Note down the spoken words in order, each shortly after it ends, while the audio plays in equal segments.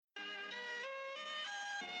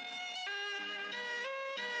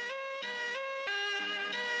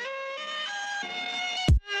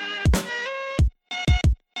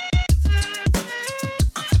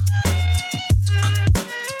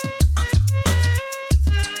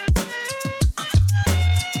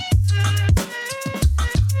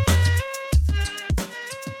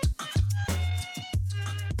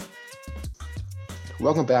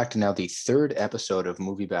Welcome back to now the third episode of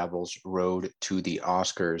Movie Babel's Road to the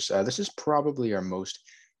Oscars. This is probably our most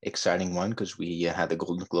exciting one because we had the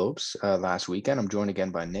Golden Globes last weekend. I'm joined again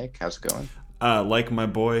by Nick. How's it going? Like my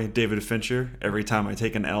boy David Fincher, every time I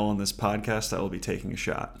take an L on this podcast, I will be taking a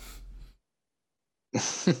shot.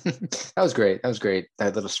 That was great. That was great.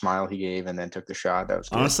 That little smile he gave and then took the shot. That was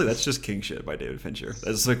good. Honestly, that's just king shit by David Fincher.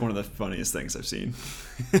 That's like one of the funniest things I've seen.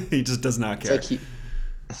 He just does not It's care. like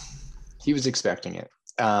he was expecting it.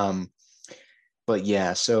 But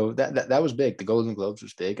yeah, so that was big. The Golden Globes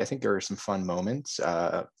was big. I think there were some fun moments.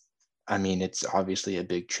 I mean, it's obviously a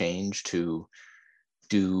big change to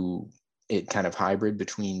do it kind of hybrid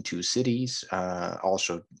between two cities.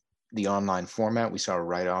 Also, the online format, we saw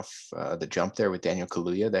right off the jump there with Daniel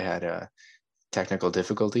Kaluuya. They had technical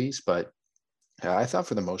difficulties, but I thought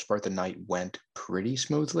for the most part the night went pretty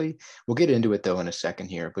smoothly. We'll get into it though in a second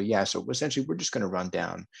here. But yeah, so essentially we're just going to run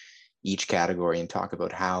down each category and talk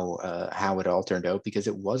about how it all turned out, because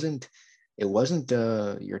it wasn't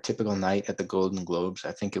your typical night at the Golden Globes.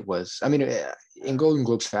 I think it was. I mean, in Golden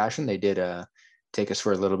Globes fashion, they did take us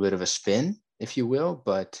for a little bit of a spin, if you will,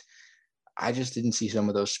 but I just didn't see some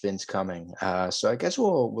of those spins coming. So I guess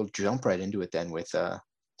we'll jump right into it then with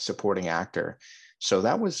supporting actor. So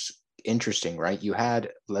that was interesting, right? You had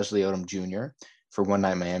Leslie Odom Jr. for One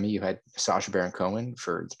Night Miami. You had Sacha Baron Cohen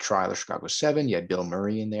for The Trial of Chicago 7. You had Bill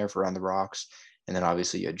Murray in there for On the Rocks. And then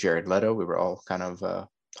obviously you had Jared Leto. We were all kind of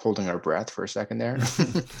holding our breath for a second there.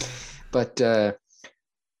 But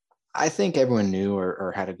I think everyone knew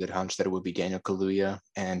or had a good hunch that it would be Daniel Kaluuya,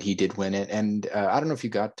 and he did win it. And I don't know if you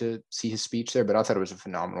got to see his speech there, but I thought it was a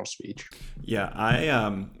phenomenal speech. Yeah,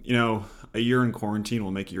 a year in quarantine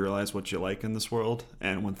will make you realize what you like in this world.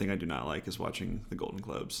 And one thing I do not like is watching the Golden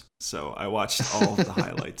Globes. So I watched all of the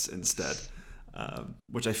highlights instead,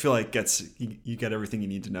 which I feel like you get everything you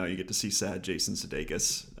need to know. You get to see sad Jason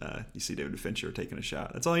Sudeikis. You see David Fincher taking a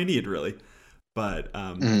shot. That's all you need, really. But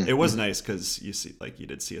it was nice because you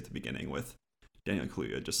did see at the beginning with Daniel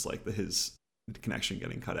Kaluuya, just like his connection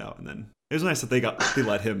getting cut out, and then it was nice that they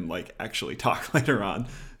let him like actually talk later on.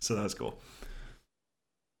 So that was cool.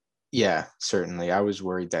 Yeah, certainly. I was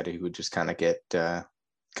worried that he would just kind of get kind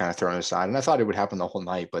of thrown aside, and I thought it would happen the whole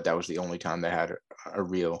night, but that was the only time they had a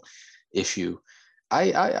real issue.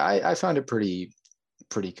 I found it pretty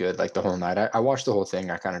good, like the whole night. I watched the whole thing.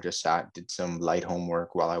 I kind of just sat, did some light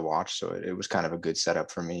homework while I watched, so it was kind of a good setup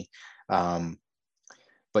for me. Um,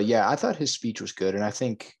 but yeah, I thought his speech was good, and I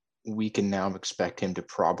think we can now expect him to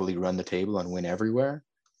probably run the table and win everywhere.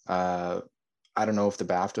 Uh, I don't know if the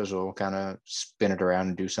BAFTAs will kind of spin it around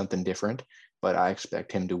and do something different, but I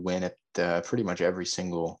expect him to win at pretty much every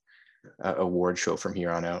single award show from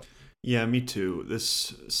here on out. Yeah, me too.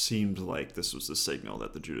 This seemed like this was the signal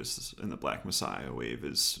that the Judas and the Black Messiah wave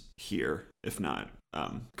is here, if not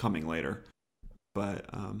coming later. But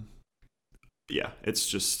yeah, it's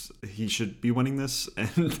just he should be winning this,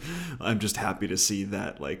 and I'm just happy to see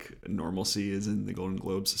that like normalcy is in the Golden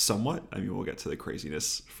Globes somewhat. I mean, we'll get to the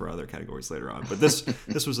craziness for other categories later on, but this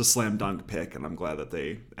was a slam dunk pick, and I'm glad that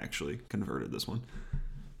they actually converted this one.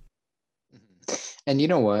 And you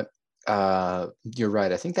know what? You're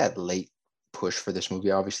right. I think that late push for this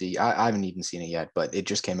movie, obviously, I haven't even seen it yet, but it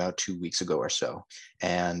just came out 2 weeks ago or so.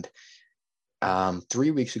 And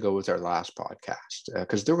 3 weeks ago was our last podcast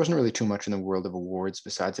because there wasn't really too much in the world of awards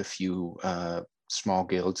besides a few small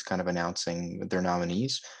guilds kind of announcing their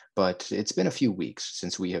nominees. But it's been a few weeks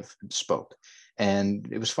since we have spoke. And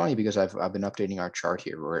it was funny because I've been updating our chart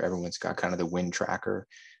here where everyone's got kind of the win tracker,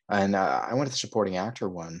 and I went to the supporting actor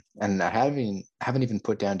one, and I haven't even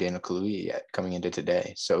put down Daniel Kaluuya yet coming into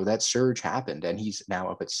today. So that surge happened, and he's now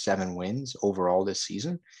up at 7 wins overall this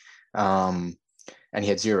season, um, and he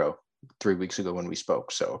had zero 3 weeks ago when we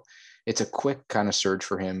spoke. So it's a quick kind of surge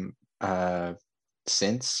for him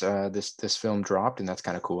since this film dropped, and that's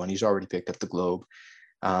kind of cool. And he's already picked up the Globe.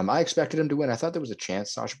 I expected him to win. I thought there was a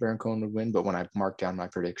chance Sacha Baron Cohen would win, but when I marked down my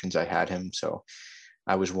predictions, I had him. So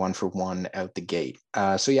I was 1 for 1 out the gate.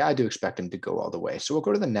 So yeah, I do expect him to go all the way. So we'll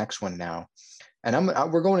go to the next one now, and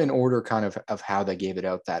we're going in order kind of how they gave it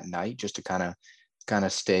out that night, just to kind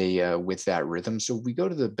of stay with that rhythm. So we go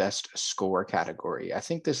to the best score category. I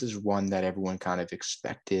think this is one that everyone kind of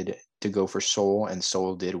expected to go for Soul, and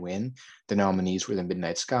Soul did win. The nominees were The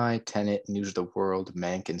Midnight Sky, Tenet, News of the World,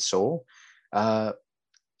 Mank, and Soul.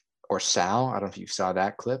 Or Sal. I don't know if you saw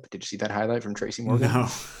that clip. Did you see that highlight from Tracy Morgan? No,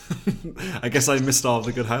 I guess I missed all of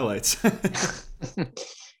the good highlights.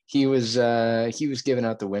 He was giving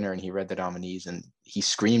out the winner, and he read the nominees, and he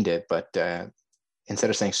screamed it, but instead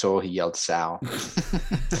of saying Soul, he yelled Sal.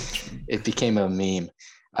 It became a meme.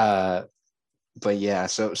 But yeah,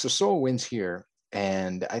 so Soul wins here.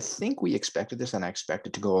 And I think we expected this, and I expect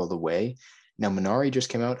it to go all the way. Now, Minari just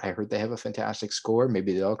came out. I heard they have a fantastic score.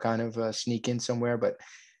 Maybe they'll kind of sneak in somewhere, but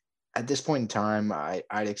at this point in time,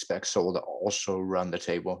 I'd expect Soul to also run the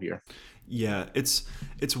table here. Yeah, it's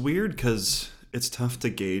weird because it's tough to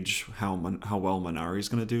gauge how well Minari's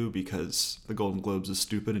going to do because the Golden Globes is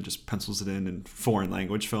stupid and just pencils it in foreign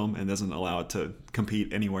language film and doesn't allow it to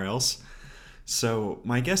compete anywhere else. So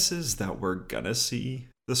my guess is that we're gonna see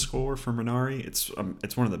the score for Minari. It's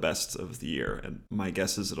one of the best of the year, and my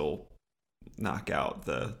guess is it'll knock out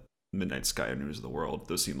the Midnight Sky News of the world.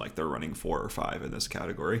 Those seem like they're running 4 or 5 in this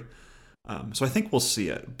category. So I think we'll see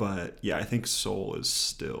it, but yeah, I think Soul is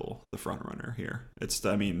still the front runner here.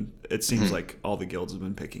 I mean, it seems like all the guilds have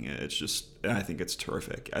been picking it. It's just, and I think it's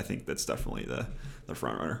terrific. I think that's definitely the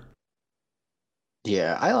front runner.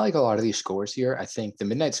 Yeah, I like a lot of these scores here. I think The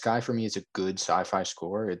Midnight Sky for me is a good sci-fi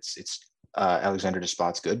score. It's Alexander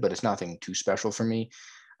Desplat's good, but it's nothing too special for me.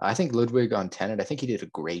 I think Ludwig on Tenet, I think he did a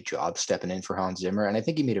great job stepping in for Hans Zimmer, and I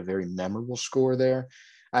think he made a very memorable score there.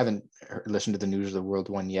 I haven't listened to the News of the World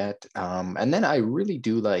one yet. And then I really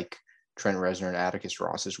do like Trent Reznor and Atticus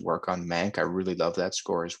Ross's work on Mank. I really love that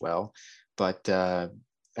score as well. But I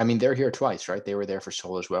mean, they're here twice, right? They were there for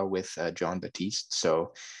Soul as well with John Batiste.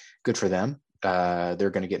 So good for them. They're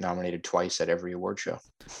going to get nominated twice at every award show.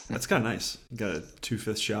 That's kind of nice. You got a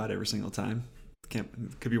 2/5 shot every single time.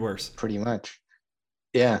 Could be worse. Pretty much.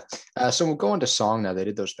 Yeah. So we'll go into song now. They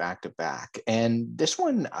did those back to back. And this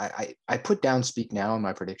one, I put down Speak Now on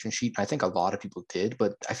my prediction sheet. I think a lot of people did,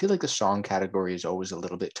 but I feel like the song category is always a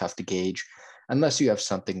little bit tough to gauge unless you have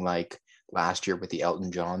something like last year with the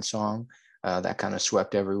Elton John song. That kind of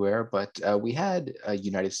swept everywhere. But we had a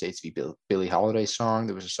United States v. Billie Holiday song.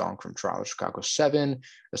 There was a song from Trial of Chicago 7,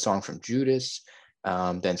 a song from Judas,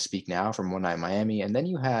 then Speak Now from One Night in Miami. And then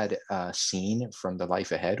you had Scene from The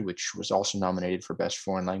Life Ahead, which was also nominated for Best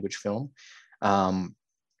Foreign Language Film.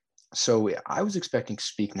 So I was expecting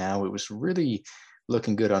Speak Now. It was really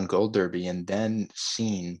looking good on Gold Derby. And then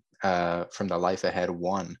Scene from The Life Ahead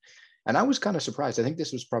won. And I was kind of surprised. I think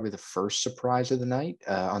this was probably the first surprise of the night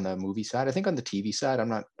on the movie side. I think on the TV side, I'm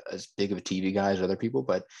not as big of a TV guy as other people,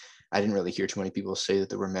 but I didn't really hear too many people say that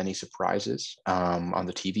there were many surprises on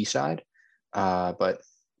the TV side. But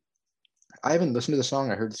I haven't listened to the song.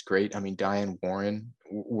 I heard it's great. I mean, Diane Warren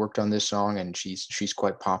worked on this song, and she's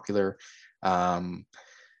quite popular.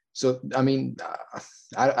 So I mean,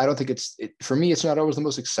 I don't think for me. It's not always the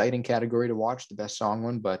most exciting category to watch, the best song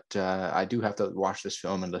one, but I do have to watch this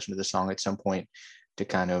film and listen to the song at some point to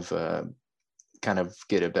kind of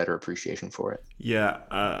get a better appreciation for it. Yeah,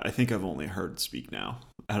 I think I've only heard Speak Now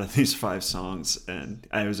out of these 5 songs, and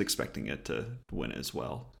I was expecting it to win as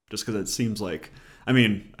well, just because it seems like. I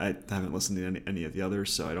mean, I haven't listened to any of the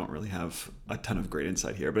others, so I don't really have a ton of great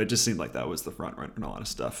insight here. But it just seemed like that was the front runner in a lot of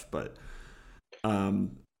stuff. But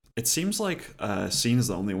it seems like Scene is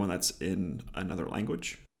the only one that's in another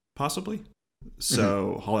language, possibly.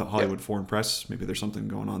 So Hollywood Foreign Press, maybe there's something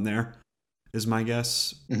going on there, is my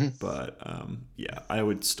guess. But yeah, I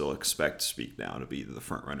would still expect Speak Now to be the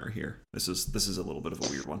front runner here. This is a little bit of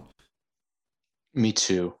a weird one. Me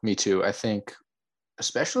too. I think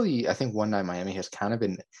One Night in Miami has kind of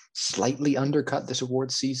been slightly undercut this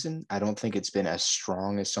award season. I don't think it's been as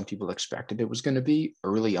strong as some people expected it was going to be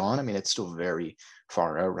early on. I mean, it's still very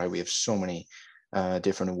far out, right? We have so many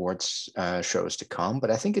different awards shows to come,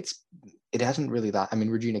 but I think it hasn't really I mean,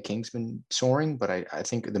 Regina King's been soaring, but I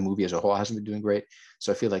think the movie as a whole hasn't been doing great.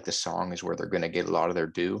 So I feel like the song is where they're going to get a lot of their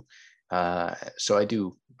due. So I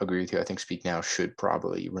do agree with you. I think Speak Now should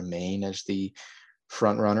probably remain as the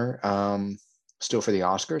front runner. Still for the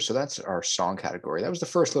Oscars. So that's our song category. That was the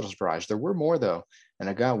first little surprise. There were more though, and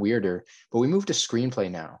it got weirder. But we moved to screenplay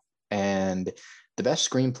now. And the best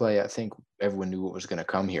screenplay, I think everyone knew what was going to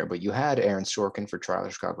come here. But you had Aaron Sorkin for Trial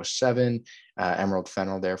of Chicago 7, Emerald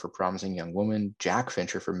Fennell there for Promising Young Woman, Jack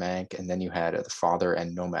Fincher for Mank, and then you had The Father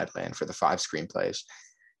and Nomadland for the 5 screenplays.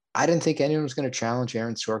 I didn't think anyone was going to challenge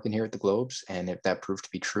Aaron Sorkin here at the Globes, and if that proved to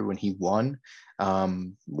be true and he won,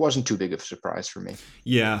 wasn't too big of a surprise for me.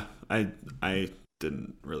 Yeah, I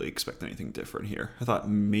didn't really expect anything different here. I thought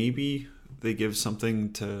maybe they give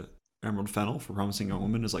something to Emerald Fennell for Promising Young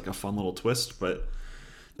Woman as like a fun little twist, but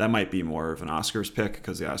that might be more of an Oscars pick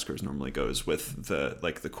because the Oscars normally goes with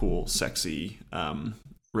the cool, sexy,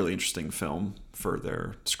 really interesting film for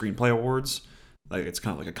their screenplay awards. Like it's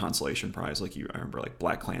kind of like a consolation prize. Like I remember like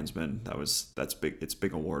Black Klansman. That's big. It's a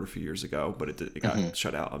big award a few years ago, but it got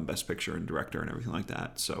shut out on Best Picture and Director and everything like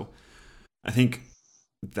that. So I think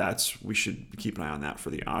we should keep an eye on that for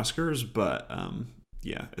the Oscars. But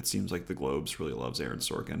yeah, it seems like the Globes really loves Aaron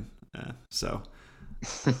Sorkin. So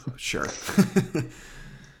Sure.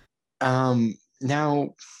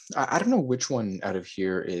 Now I don't know which one out of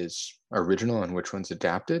here is original and which one's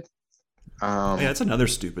adapted. Yeah, Um, it's another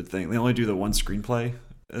stupid thing. They only do the one screenplay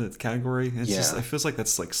category. It's just it yeah, feels like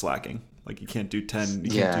that's like slacking. Like you can't do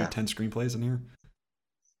yeah. 10 screenplays in here.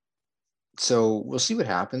 So we'll see what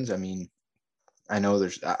happens. I mean, I know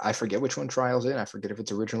I forget which one Trials in. I forget if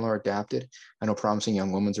it's original or adapted. I know Promising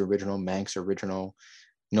Young Woman's original, Manx original,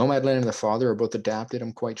 Nomadland and The Father are both adapted,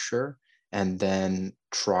 I'm quite sure. And then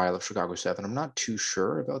Trial of Chicago 7. I'm not too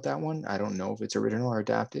sure about that one. I don't know if it's original or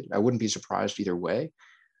adapted. I wouldn't be surprised either way.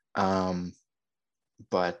 Um,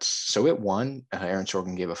 but so it won. Aaron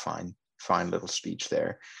Sorkin gave a fine little speech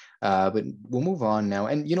there. But we'll move on now.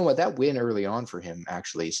 And you know what? That win early on for him,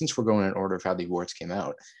 actually, since we're going in order of how the awards came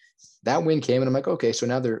out, that win came, and I'm like, okay, so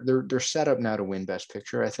now they're set up now to win Best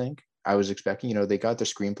Picture. I think I was expecting, they got the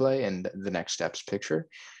screenplay and the next steps picture,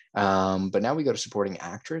 but now we go to supporting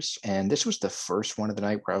actress, and this was the first one of the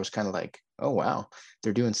night where I was kind of like, oh wow,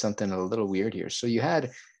 they're doing something a little weird here. So you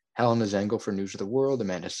had Helena Zengel for News of the World,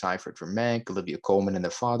 Amanda Seyfried for Mank, Olivia Colman in The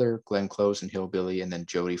Father, Glenn Close in Hillbilly, and then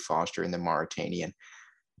Jodie Foster in The Mauritanian.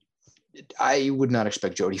 I would not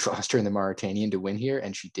expect Jodie Foster in The Mauritanian to win here,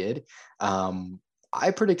 and she did. Um, I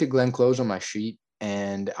predicted Glenn Close on my sheet,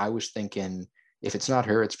 and I was thinking if it's not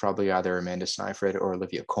her, it's probably either Amanda Seyfried or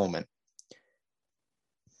Olivia Colman.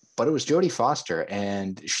 But it was Jodie Foster,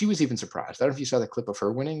 and she was even surprised. I don't know if you saw the clip of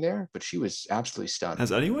her winning there, but she was absolutely stunned.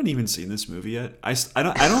 Has anyone even seen this movie yet? I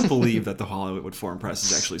don't believe that the Hollywood Foreign Press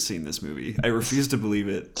has actually seen this movie. I refuse to believe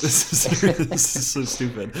it. This is so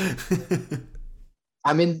stupid.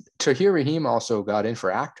 I mean, Tahir Rahim also got in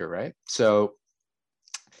for actor, right? So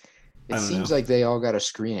I it don't know. seems like they all got a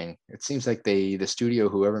screening. It seems like the studio,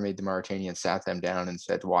 whoever made the Mauritanian, sat them down and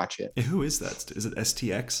said, "Watch it." Yeah, who is that? Is it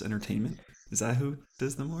STX Entertainment? Is that who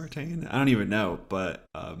does the Mauritanian? I don't even know, but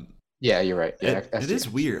Yeah, you're right. Yeah, it is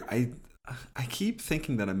STX. weird. I keep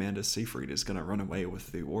thinking that Amanda Seyfried is gonna run away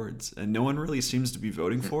with the awards, and no one really seems to be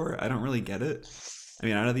voting for her. I don't really get it. I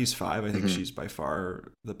mean, out of these five, I think Mm-hmm. she's by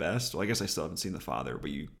far the best. Well, I guess I still haven't seen The Father, but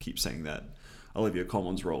you keep saying that Olivia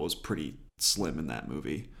Colman's role is pretty slim in that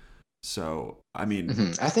movie. So, I mean,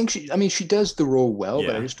 Mm-hmm. I mean, she does the role well,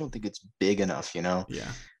 but I yeah, just don't think it's big enough. yeah,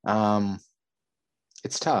 Um,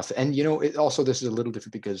 it's tough. And, also, this is a little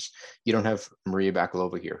different because you don't have Maria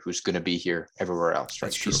Bakalova here, who's going to be here everywhere else, right?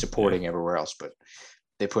 that's She's true. Yeah, supporting everywhere else, but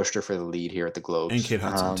they pushed her for the lead here at the and Globes. Kate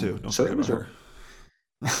Hudson too. Don't So forget it about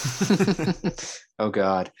was her. Oh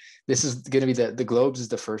God, this is going to be the Globes is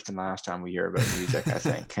the first and last time we hear about music. I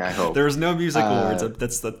think. I hope. There was no music awards. Uh,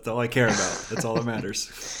 That's all I care about. That's all that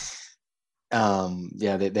matters.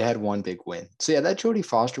 yeah, they had one big win. So yeah, that Jodie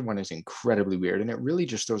Foster one is incredibly weird, and it really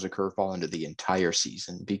just throws a curveball into the entire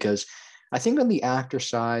season because I think on the actor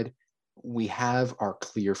side we have our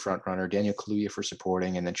clear front runner Daniel Kaluuya for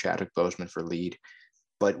supporting, and then Chadwick Boseman for lead.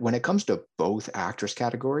 But when it comes to both actress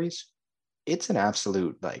categories, it's an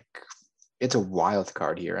absolute it's a wild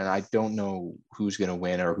card here, and I don't know who's going to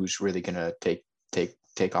win or who's really going to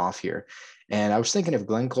take off here. And I was thinking if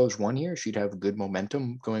Glenn Close won here, she'd have good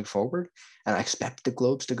momentum going forward. And I expect the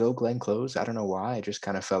Globes to go Glenn Close. I don't know why. I just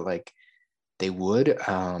kind of felt like they would.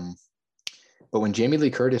 But when Jamie Lee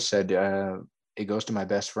Curtis said it goes to my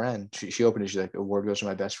best friend, she opened it. She's like, award goes to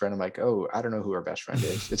my best friend. I'm like, oh, I don't know who her best friend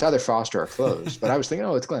is. It's either Foster or Close. But I was thinking,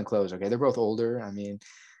 oh, it's Glenn Close. Okay, they're both older. I mean,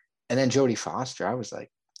 and then Jodie Foster, I was like,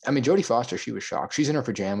 I mean, Jodie Foster, she was shocked. She's in her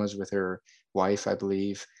pajamas with her wife, I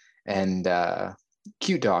believe, and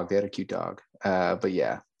cute dog. They had a cute dog. But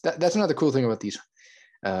yeah, that's another cool thing about these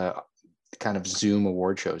uh, kind of Zoom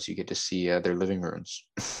award shows. You get to see their living rooms.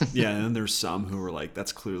 Yeah, and then there's some who are like,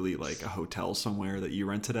 that's clearly like a hotel somewhere that you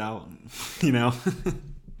rented out. You know,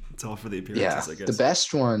 it's all for the Yeah, appearances, I the guess.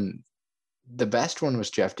 best one, the best one was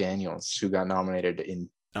Jeff Daniels, who got nominated in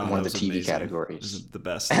Oh, one that of the was TV amazing. This categories. is the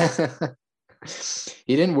best.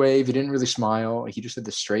 He didn't wave. He didn't really smile. He just had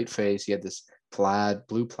this straight face. He had this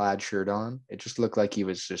blue plaid shirt on. It just looked like he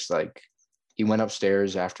was just like he went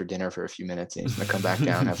upstairs after dinner for a few minutes and he's gonna come back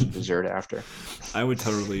down have some dessert after. I would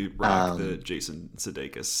totally rock the Um, Jason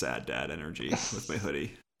Sudeikis sad dad energy with my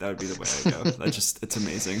hoodie. That would be the way I go. It's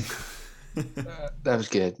amazing. that was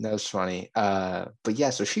good. That was funny. But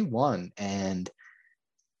yeah, so she won, and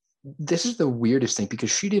this is the weirdest thing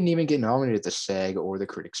because she didn't even get nominated at the SAG or the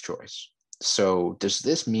Critics' Choice. So does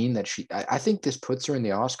this mean that I think this puts her in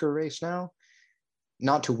the Oscar race now,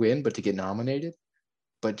 not to win, but to get nominated?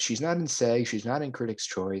 But she's not in SAG, she's not in Critics'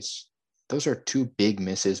 Choice. Those are two big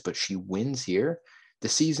misses, but she wins here. The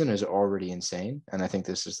season is already insane, and I think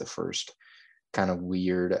this is the first kind of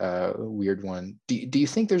weird one. Do you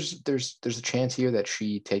think there's a chance here that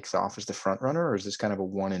she takes off as the front runner, or is this kind of a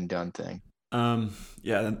one and done thing?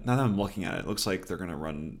 Yeah, now that I'm looking at it, it looks like they're gonna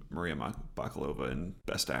run Maria Bakalova in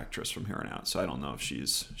Best Actress from here on out. So I don't know if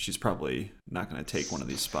she's probably not gonna take one of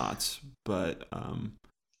these spots. But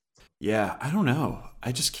yeah, I don't know.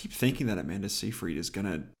 I just keep thinking that Amanda Seyfried is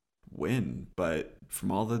gonna win, but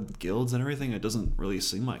from all the guilds and everything, it doesn't really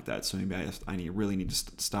seem like that. So maybe really need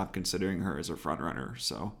to stop considering her as a front runner.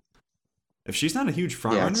 So if she's not a huge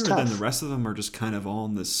front Yeah, it's runner, then the tough. rest of them are just kind of all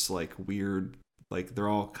in this like weird, like they're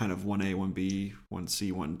all kind of 1A, 1B,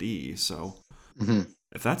 1C, 1D. So Hmm.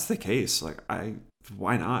 if that's the case, like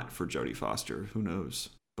why not for Jodie Foster? Who knows?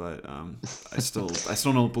 But I still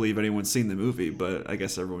don't believe anyone's seen the movie. But I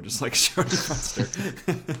guess everyone just likes Jodie Foster.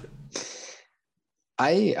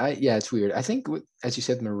 Yeah, it's weird. I think, as you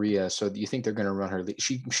said, Maria. So do you think they're going to run her?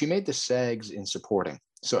 She made the SAGs in supporting,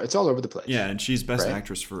 so it's all over the Yeah, place, and she's Best right?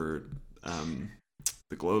 Actress for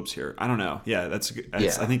the Globes here. I don't know. Yeah, I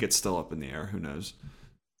Yeah, think it's still up in the air. Who knows?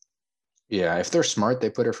 yeah. If they're smart, they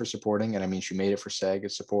put her for supporting, and I mean, she made it for SAG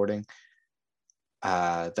as supporting.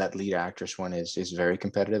 That lead actress one is very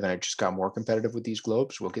competitive, and it just got more competitive with these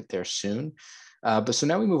Globes. We'll get there soon. But so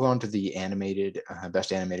now we move on to the animated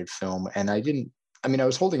best animated film, and I didn't. I mean, I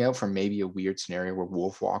was holding out for maybe a weird scenario where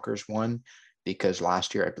Wolfwalkers won because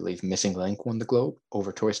last year I believe Missing Link won the Globe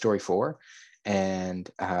over Toy Story 4, and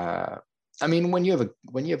I mean when you have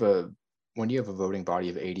a voting body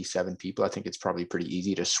of 87 people, I think it's probably pretty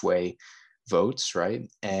easy to sway votes, right?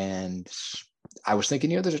 And I was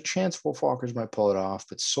thinking, there's a chance Wolfwalkers might pull it off,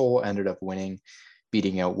 but Soul ended up winning,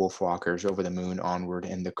 beating out Wolfwalkers, Over the Moon, Onward,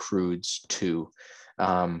 and The Croods too.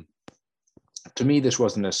 Um, to me, this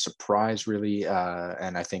wasn't a surprise really,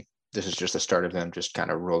 and I think this is just the start of them just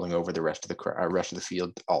kind of rolling over the rest of the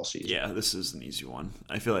field all season. Yeah, this is an easy one.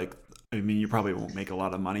 I feel like, I mean, you probably won't make a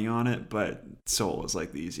lot of money on it, but Soul is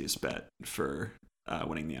like the easiest bet for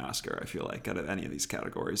winning the Oscar. I feel like out of any of these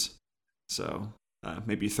categories. So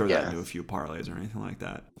maybe throw that Yeah, into a few parlays or anything like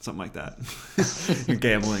that, something like that. Your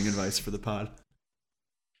gambling advice for the pod.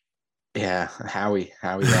 yeah, Howie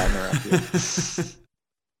Radner up here.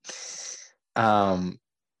 Um,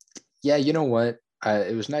 yeah, you know what?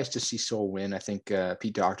 It was nice to see Soul win. I think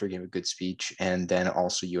Pete Docter gave a good speech, and then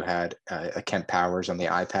also you had Kent Powers on the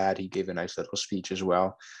iPad. He gave a nice little speech as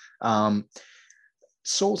well. Um,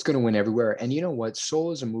 Soul's going to win everywhere, and you know what?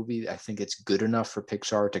 Soul is a movie. I think it's good enough for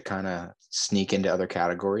Pixar to kind of sneak into other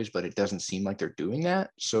categories, but it doesn't seem like they're doing that.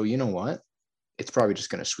 So you know what? It's probably just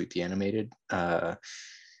going to sweep the animated.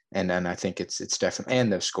 And then I think it's definitely,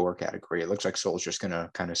 and the score category. It looks like Soul's just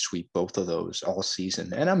gonna kind of sweep both of those all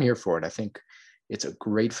season, and I'm here for it. I think it's a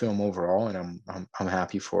great film overall, and I'm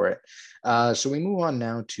happy for it. So we move on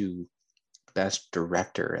now to best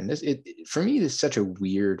director, and for me this is such a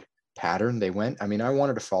weird pattern they went. I mean, I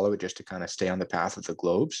wanted to follow it just to kind of stay on the path of the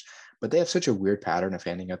Globes, but they have such a weird pattern of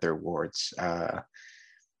handing out their awards.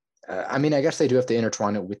 I mean, I guess they do have to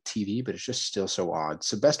intertwine it with TV, but it's just still so odd.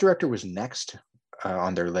 So Best Director was next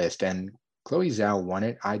on their list, and Chloe Zhao won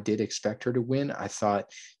it. I did expect her to win. I thought,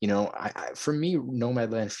 for me,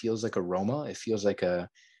 Nomadland feels like a Roma. It feels like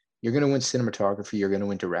you're going to win cinematography, you're going to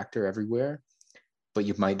win director everywhere, but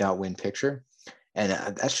you might not win picture, and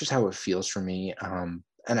that's just how it feels for me.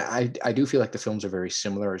 And I do feel like the films are very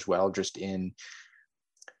similar as well, just in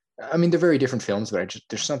I mean, they're very different films, but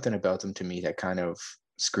there's something about them to me that kind of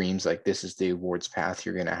screams like this is the awards path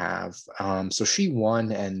you're gonna have. So she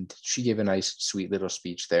won, and she gave a nice, sweet little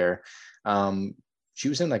speech there. Um, she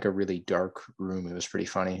was in like a really dark room. It was pretty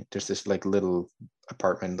funny. Just this like little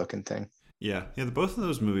apartment looking thing. Yeah. Both of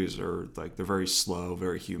those movies are like they're very slow,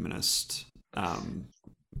 very humanist um,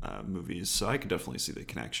 movies. So I could definitely see the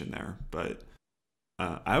connection there. But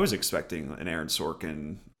I was expecting an Aaron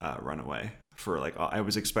Sorkin runaway for like I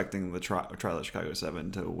was expecting the Trial of Chicago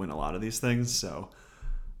 7 to win a lot of these things. So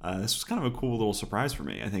this was kind of a cool little surprise for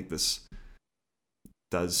me. I think this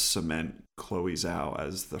does cement Chloe Zhao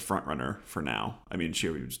as the front runner for now. I mean, she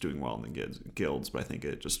was doing well in the guilds, but I think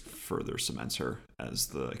it just further cements her as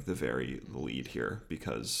the very lead here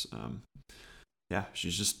because yeah,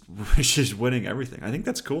 she's just she's winning everything. I think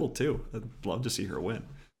that's cool too. I'd love to see her win.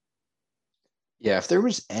 Yeah, if there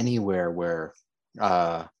was anywhere where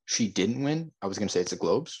she didn't win, I was gonna say it's the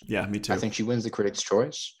Globes. Yeah, me I too. think she wins the Critics'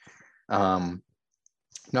 Choice. Um,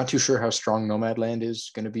 Not too sure how strong Nomadland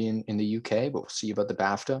is going to be in the UK, but we'll see about the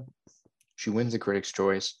BAFTA. She wins the Critics'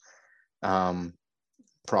 Choice um,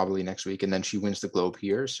 probably next week, and then she wins the Globe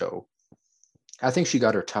here. So I think she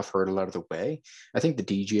got her tough hurdle out of the way. I think the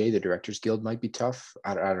DGA, the Directors Guild, might be tough.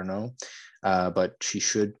 I don't know, but she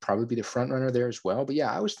should probably be the front runner there as well. But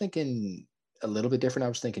yeah, I was thinking a little bit different. I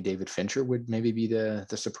was thinking David Fincher would maybe be the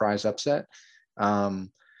surprise upset.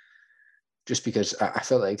 Um, just because I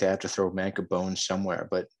felt like they had to throw Manka Bones somewhere,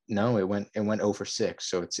 but no, it went over 6.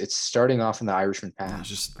 So it's starting off in the Irishman Yeah, path. he's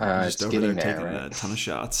just It's over there getting there, taking right? a ton of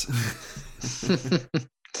shots.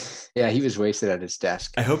 Yeah, he was wasted at his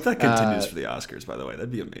desk. I hope that continues Uh, for the Oscars. By the way, that'd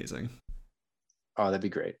be amazing. oh, that'd be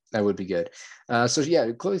great. That would be good. So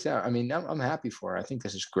yeah, Chloe Zhao, I mean, I'm happy for her. I think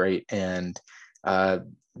this is great, and uh,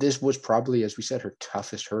 this was probably, as we said, her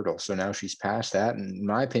toughest hurdle. So now she's past that, and in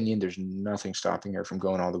my opinion, there's nothing stopping her from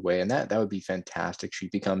going all the way, and that would be fantastic. She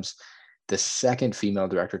becomes the second female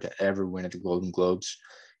director to ever win at the Golden Globes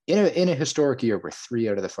in a historic year where 3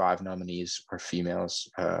 out of the 5 nominees are females.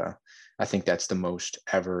 I think that's the most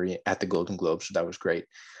ever at the Golden Globes. So that was great.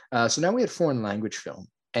 So now we had foreign language film,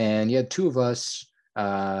 and you had two of us.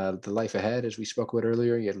 The Life Ahead, as we spoke about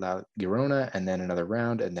earlier, you had La Llorona, and then another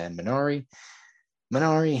round, and then Minari.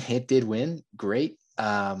 Minari, it did win. Great.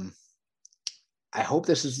 I hope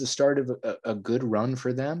this is the start of a good run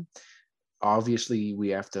for them. Obviously, we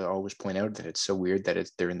have to always point out that it's so weird that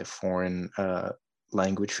they're in the foreign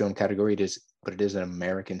language film category. It is, but it is an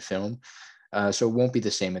American film. So it won't be the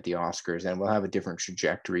same at the Oscars, and we'll have a different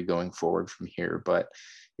trajectory going forward from here. But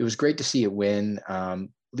it was great to see it win.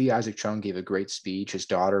 Lee Isaac Chung gave a great speech. His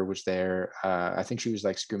daughter was there. I think she was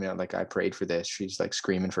like screaming out, like, "I prayed for this." She's like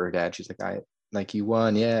screaming for her dad. She's like, "I like you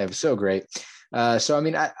won." Yeah, it was so great. So I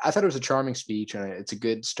mean, I thought it was a charming speech, and it's a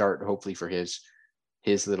good start, hopefully, for his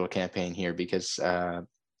little campaign here, because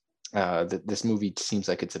this movie seems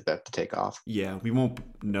like it's about to take off. Yeah, we won't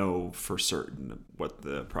know for certain what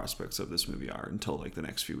the prospects of this movie are until like the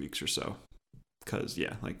next few weeks or so. Because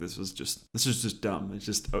yeah, like this is just dumb. It's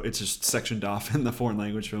just sectioned off in the foreign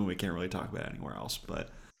language film. We can't really talk about it anywhere else. But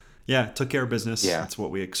yeah, took care of business. Yeah. That's what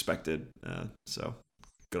we expected. So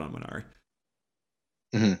good on Minari.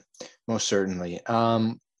 Mm-hmm. Most certainly.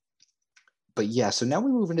 But yeah, so now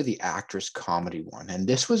we move into the actress comedy one, and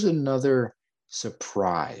this was another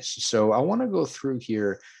surprise. So I want to go through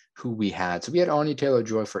here who we had. So we had Anya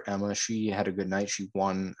Taylor-Joy for Emma. She had a good night. She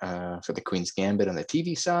won for the Queen's Gambit on the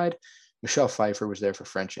TV side. Michelle Pfeiffer was there for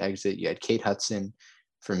French Exit. You had Kate Hudson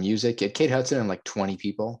for music. You had Kate Hudson and like 20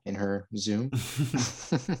 people in her Zoom.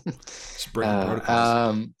 Just breaking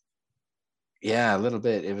protocols. Yeah, a little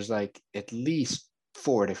bit. It was like at least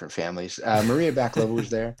 4 different families. Maria Bakalova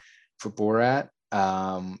was there for Borat.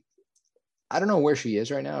 I don't know where she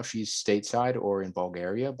is right now, if she's stateside or in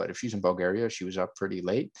Bulgaria, but if she's in Bulgaria, she was up pretty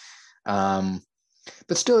late.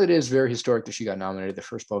 But still, it is very historic that she got nominated, the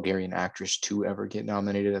first Bulgarian actress to ever get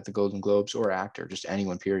nominated at the Golden Globes, or actor, just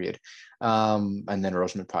anyone, period. And then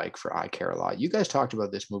Rosamund Pike for I Care a Lot. You guys talked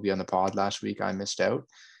about this movie on the pod last week. I missed out.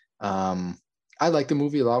 I liked the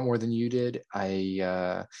movie a lot more than you did.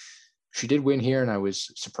 She did win here, and I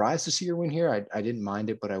was surprised to see her win here. I didn't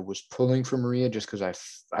mind it, but I was pulling for Maria just because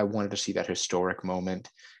I wanted to see that historic moment.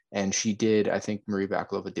 And she did. I think Maria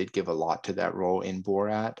Bakalova did give a lot to that role in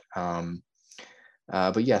Borat.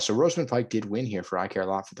 But yeah, so Rosamund Pike did win here for I Care a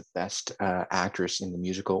Lot for the best actress in the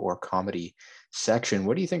musical or comedy section.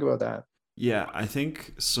 What do you think about that? Yeah, I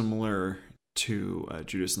think similar to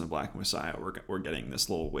Judas and the Black Messiah, we're getting this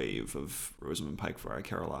little wave of Rosamund Pike for I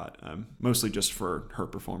Care a Lot, mostly just for her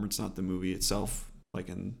performance, not the movie itself, like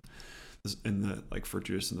in the like for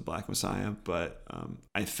Judas and the Black Messiah. But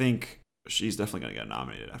I think she's definitely going to get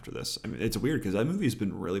nominated after this. I mean, it's weird because that movie has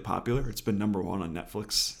been really popular. It's been #1 on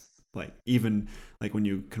Netflix. Like even like when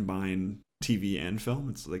you combine TV and film,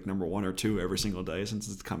 it's like #1 or 2 every single day since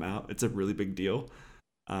it's come out. It's a really big deal.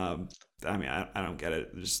 I mean, I don't get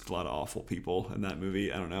it. There's just a lot of awful people in that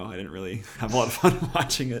movie. I don't know. I didn't really have a lot of fun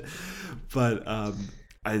watching it, but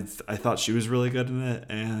I thought she was really good in it,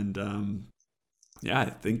 and yeah, I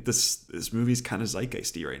think this movie's kind of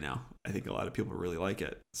zeitgeisty right now. I think a lot of people really like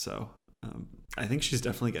it, so I think she's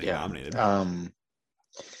definitely getting nominated.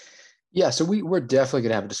 Yeah, so we're definitely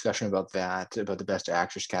gonna have a discussion about that, about the best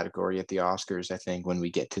actress category at the Oscars, I think, when we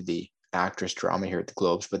get to the actress drama here at the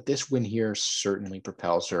Globes. But this win here certainly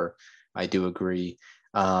propels her. I do agree.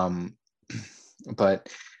 But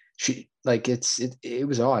she like it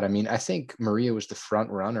was odd. I mean, I think Maria was the front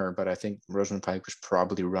runner, but I think Rosamund Pike was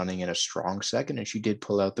probably running in a strong second, and she did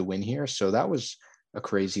pull out the win here. So that was a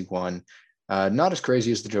crazy one. Not as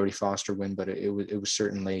crazy as the Jodie Foster win, but it was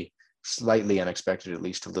certainly slightly unexpected, at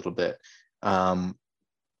least a little bit. But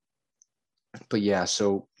yeah,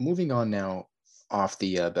 so moving on now off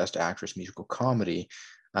the Best Actress Musical Comedy,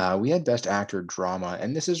 we had Best Actor Drama,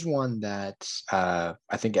 and this is one that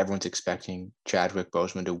I think everyone's expecting Chadwick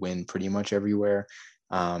Boseman to win pretty much everywhere.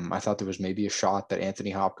 I thought there was maybe a shot that Anthony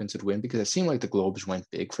Hopkins would win because it seemed like the Globes went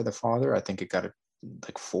big for The Father. I think it got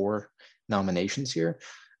like 4 nominations here.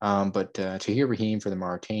 But Tahir Rahim for The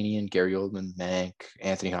Mauritanian, Gary Oldman, Mank,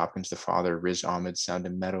 Anthony Hopkins, The Father, Riz Ahmed, Sound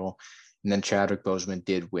of Metal, and then Chadwick Boseman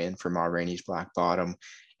did win for Ma Rainey's Black Bottom,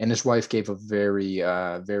 and his wife gave a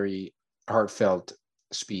very heartfelt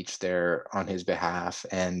speech there on his behalf,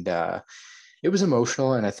 and it was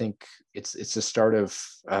emotional. And I think it's the start of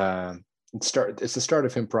it's the start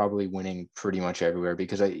of him probably winning pretty much everywhere,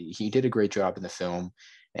 because he did a great job in the film,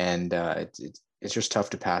 and it's just tough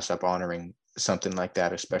to pass up honoring something like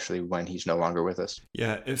that, especially when he's no longer with us.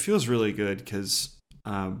 Yeah, it feels really good because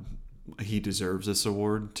he deserves this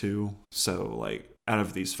award too. So like out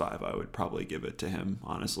of these five, I would probably give it to him,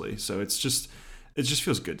 honestly. So it just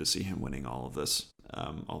feels good to see him winning all of this,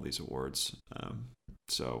 all these awards. I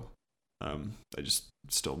just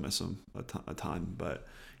still miss him a ton. But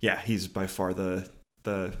yeah, he's by far the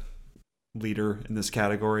leader in this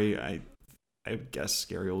category. I guess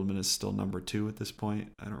Gary Oldman is still number 2 at this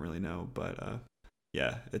point. I don't really know, but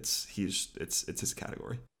yeah, it's his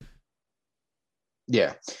category.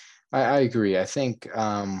 Yeah, I agree. I think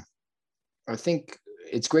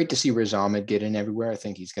it's great to see Riz Ahmed get in everywhere. I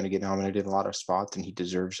think he's going to get nominated in a lot of spots, and he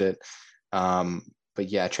deserves it. But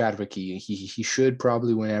yeah, Chadwick, he should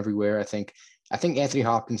probably win everywhere. I think Anthony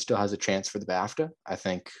Hopkins still has a chance for the BAFTA. I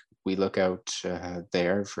think we look out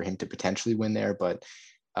there for him to potentially win there, but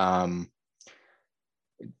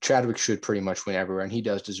Chadwick should pretty much win everywhere, and he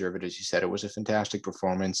does deserve it. As you said, it was a fantastic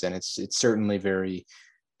performance, and it's certainly very.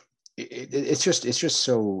 It's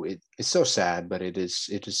so sad, but it is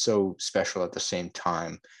so special at the same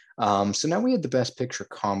time. So now we had the Best Picture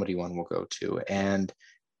comedy one we'll go to, and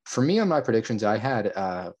for me on my predictions, I had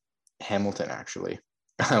Hamilton actually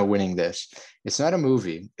winning this. It's not a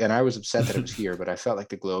movie, and I was upset that it was here, but I felt like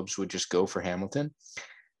the Globes would just go for Hamilton.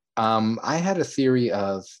 I had a theory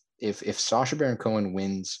of if Sacha Baron Cohen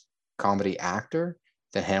wins comedy actor,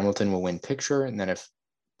 then Hamilton will win picture, and then if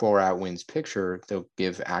Borat wins picture, they'll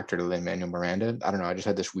give actor to Lin-Manuel Miranda. I don't know. I just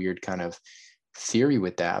had this weird kind of theory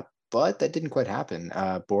with that, but that didn't quite happen.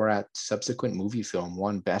 Borat's subsequent movie film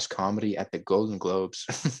won Best Comedy at the Golden Globes.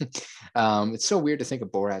 It's so weird to think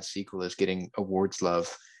of Borat's sequel as getting awards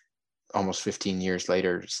love almost 15 years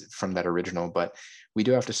later from that original, but we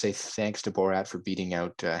do have to say thanks to Borat for beating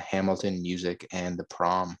out Hamilton, Music, and The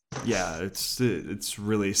Prom. Yeah, it's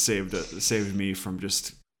really saved me from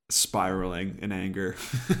just spiraling in anger.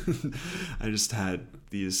 I just had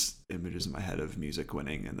these images in my head of Music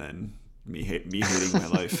winning, and then me hating my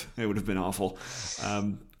life. It would have been awful.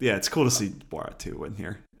 Yeah, it's cool to see Borat 2 win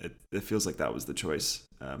here. It feels like that was the choice.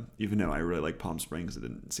 Even though I really like Palm Springs, it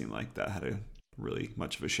didn't seem like that had a really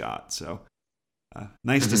much of a shot. So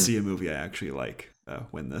nice to see a movie I actually like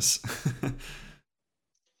win this.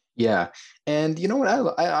 Yeah, and you know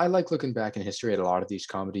what? I like looking back in history at a lot of these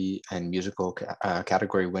comedy and musical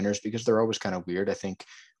category winners, because they're always kind of weird. I think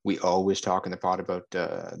we always talk in the pod about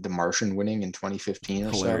The Martian winning in 2015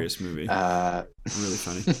 or Hilarious so. movie. Really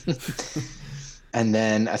funny. And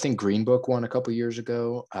then I think Green Book won a couple years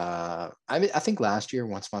ago. I think last year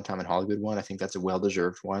Once Upon a Time in Hollywood won. I think that's a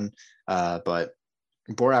well-deserved one. But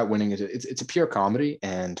Borat winning it's a pure comedy,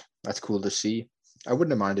 and that's cool to see. I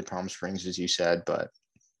wouldn't have minded Palm Springs, as you said, but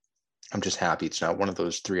I'm just happy it's not one of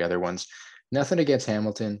those 3 other ones. Nothing against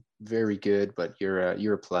Hamilton, very good, but you're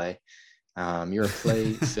a play. You're a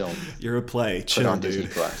play film. You're a play. Chill, on dude. Disney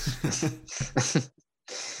Plus.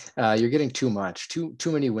 You're getting too much, too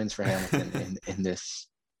many wins for Hamilton in this.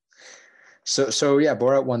 So yeah,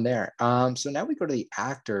 Borat won there. So now we go to the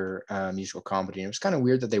actor musical comedy, and it was kind of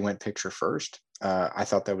weird that they went picture first. I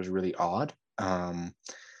thought that was really odd,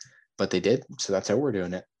 but they did. So that's how we're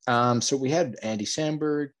doing it. So we had Andy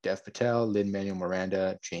Samberg, Dev Patel, Lin-Manuel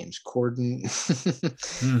Miranda, James Corden,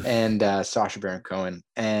 and Sacha Baron Cohen.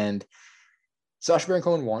 And Sacha Baron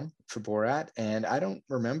Cohen won for Borat, and I don't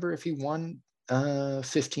remember if he won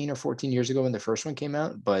 15 or 14 years ago when the first one came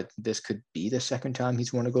out, but this could be the second time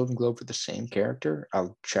he's won a Golden Globe for the same character.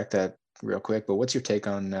 I'll check that real quick. But what's your take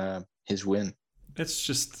on his win? It's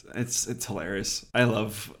just it's hilarious. I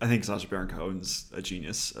think Sacha Baron Cohen's a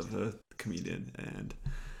genius of a comedian, and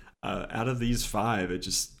out of these 5,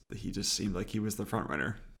 he just seemed like he was the front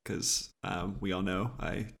runner, because we all know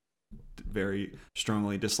I very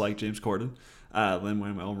strongly dislike James Corden.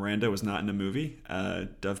 Lin-Manuel Miranda was not in a movie.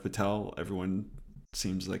 Dev Patel, everyone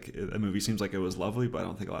seems like it was lovely, but I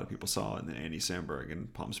don't think a lot of people saw it. And then Andy Samberg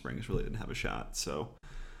and Palm Springs really didn't have a shot. So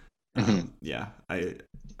yeah, I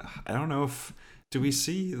don't know do we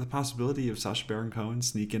see the possibility of Sacha Baron Cohen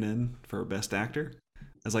sneaking in for Best Actor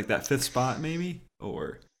as like that 5th spot maybe?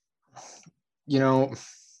 Or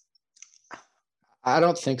I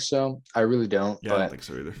don't think so. I really don't. Yeah, I don't think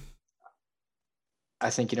so either. I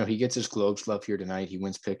think, he gets his Globes love here tonight. He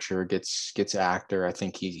wins picture, gets actor. I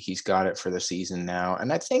think he's got it for the season now.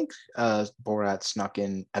 And I think Borat snuck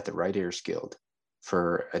in at the Writers Guild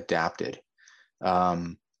for adapted.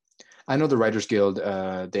 Um, I know the Writers Guild,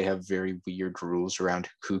 they have very weird rules around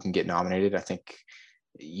who can get nominated. I think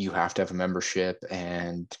you have to have a membership,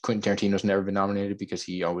 and Quentin Tarantino's never been nominated because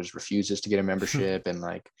he always refuses to get a membership. And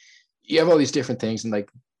like, you have all these different things. And like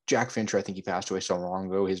Jack Fincher, I think he passed away so long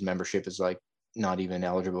ago. His membership is like not even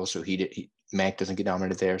eligible. So Mank doesn't get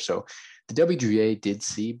nominated there. So the WGA did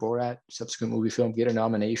see Borat subsequent movie film get a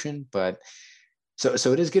nomination, but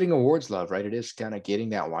so it is getting awards love, right? It is kind of getting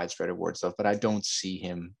that widespread awards love, but I don't see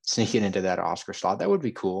him sneaking into that Oscar slot. That would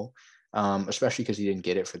be cool, especially because he didn't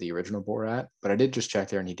get it for the original Borat. But I did just check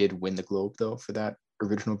there, and he did win the Globe though for that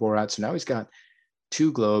original Borat. So now he's got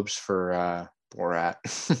 2 Globes for Borat.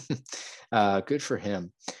 Good for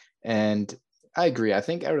him. And I agree. I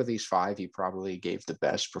think out of these 5, he probably gave the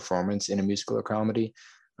best performance in a musical or comedy.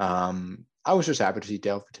 I was just happy to see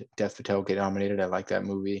Dev Patel get nominated. I like that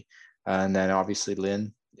movie. And then obviously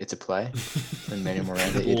Lynn, it's a play. And Manuel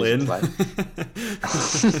Miranda, it is a play.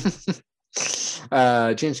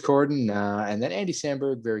 James Corden, and then Andy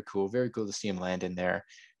Samberg, very cool. Very cool to see him land in there.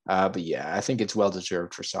 But yeah, I think it's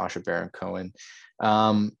well-deserved for Sacha Baron Cohen.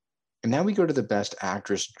 And now we go to the Best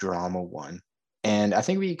Actress Drama one. And I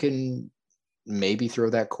think we can maybe throw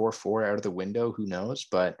that core 4 out of the window. Who knows?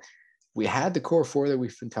 But we had the core 4 that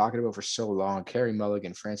we've been talking about for so long. Carey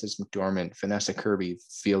Mulligan, Frances McDormand, Vanessa Kirby,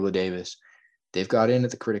 Viola Davis. They've got in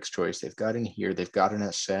at the Critics' Choice. They've got in here. They've got in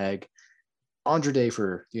at SAG. Andra Day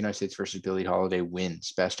for The United States versus Billie Holiday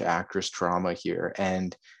wins Best Actress Drama here.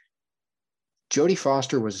 And Jodie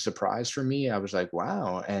Foster was a surprise for me. I was like,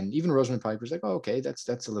 wow. And even Rosamund Pike was like, oh, okay,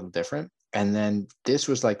 that's a little different. And then this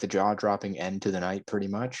was like the jaw-dropping end to the night pretty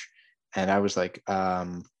much. And I was like,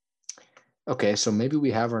 okay, so maybe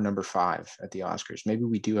we have our number 5 at the Oscars. Maybe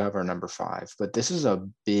we do have our number 5, but this is a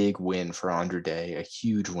big win for Andra Day, a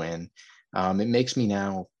huge win. It makes me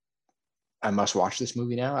now, I must watch this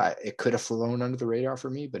movie now. It could have flown under the radar for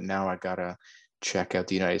me, but now I gotta check out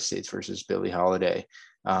The United States versus Billie Holiday.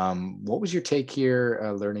 What was your take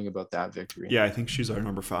here, learning about that victory? Yeah, I think she's our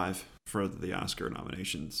number 5 for the Oscar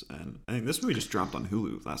nominations. And I think this movie just dropped on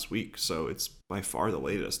Hulu last week, so it's by far the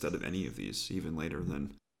latest out of any of these, even later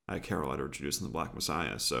than Carol Edwards and the Black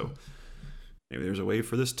Messiah. So maybe there's a way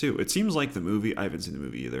for this too. It seems like the movie, I haven't seen the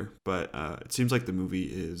movie either, but it seems like the movie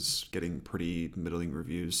is getting pretty middling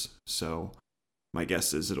reviews. So my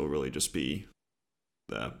guess is it'll really just be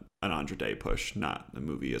an Andra Day push, not the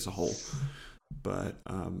movie as a whole. But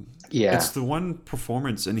yeah, it's the one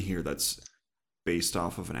performance in here that's based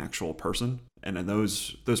off of an actual person, and then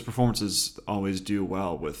those performances always do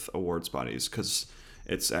well with awards bodies because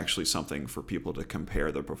it's actually something for people to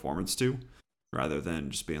compare their performance to, rather than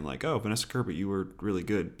just being like, oh, Vanessa Kirby, you were really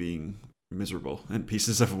good being miserable in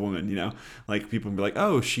Pieces of a Woman, you know? Like, people can be like,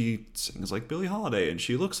 oh, she sings like Billie Holiday, and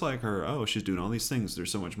she looks like her. Oh, she's doing all these things.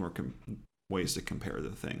 There's so much more ways to compare the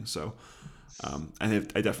thing. So I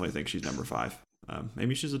definitely think she's number 5.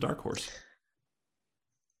 Maybe she's a dark horse.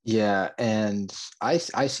 Yeah, and I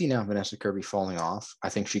see now Vanessa Kirby falling off. I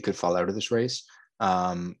think she could fall out of this race.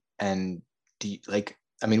 And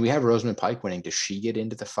we have Rosamund Pike winning. Does she get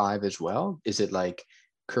into the 5 as well? Is it like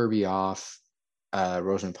Kirby off,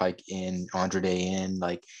 Rosamund Pike in, Andra Day in?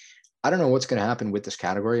 Like, I don't know what's going to happen with this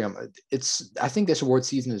category. I think this award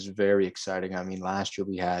season is very exciting. I mean, last year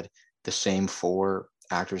we had the same 4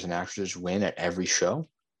 actors and actresses win at every show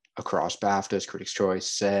across BAFTAs, Critics' Choice,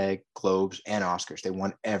 SAG, Globes, and Oscars. They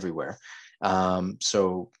won everywhere.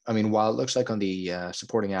 So, I mean, while it looks like on the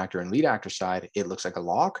supporting actor and lead actor side, it looks like a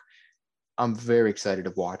lock, I'm very excited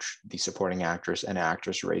to watch the supporting actress and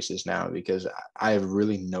actress races now because I have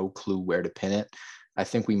really no clue where to pin it. I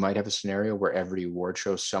think we might have a scenario where every award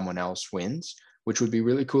show someone else wins, which would be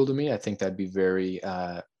really cool to me. I think that'd be very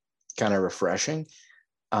kind of refreshing.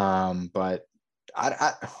 But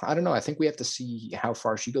I don't know. I think we have to see how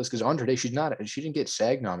far she goes because Andra Day, she didn't get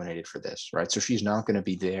SAG nominated for this, right? So she's not going to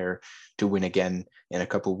be there to win again in a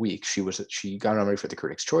couple of weeks. She got nominated for the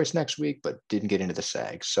Critics' Choice next week, but didn't get into the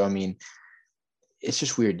SAG. So I mean, it's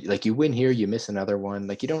just weird. Like, you win here, you miss another one.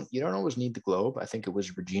 Like, you don't always need the Globe. I think it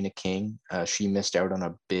was Regina King. She missed out on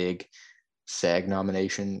a big SAG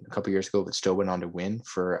nomination a couple years ago, but still went on to win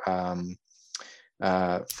for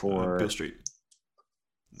Beale Street.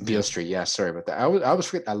 Beale Street, yeah. Sorry about that. I was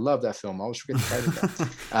forgetting. I love that film. I always forget the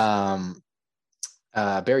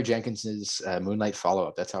title. Barry Jenkins's Moonlight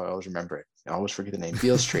follow-up. That's how I always remember it. I always forget the name.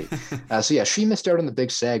 Beale Street. So yeah, she missed out on the big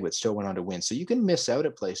SAG, but still went on to win. So you can miss out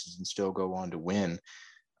at places and still go on to win.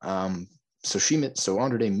 so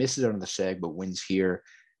Andrade misses out on the SAG but wins here.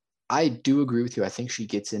 I do agree with you. I think she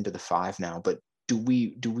gets into the 5 now, but do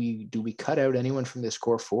we cut out anyone from this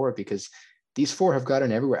core 4, because these 4 have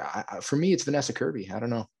gotten everywhere. For me, it's Vanessa Kirby. I don't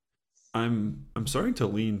know. I'm starting to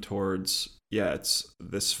lean towards, yeah, it's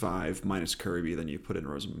this 5 minus Kirby, then you put in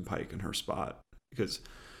Rosamund Pike in her spot, because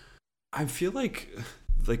I feel like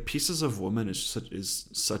Pieces of Woman is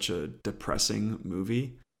such a depressing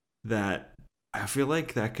movie that I feel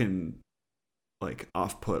like that can like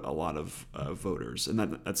off put a lot of voters,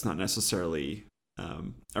 and that's not necessarily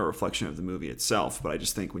a reflection of the movie itself, but I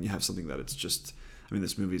just think when you have something that it's just, I mean,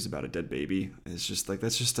 this movie is about a dead baby. It's just like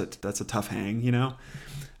that's a tough hang, you know.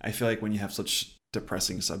 I feel like when you have such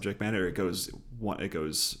depressing subject matter, it goes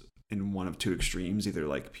in one of two extremes. Either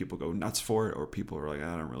like people go nuts for it, or people are like,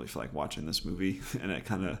 I don't really feel like watching this movie, and it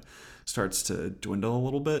kind of starts to dwindle a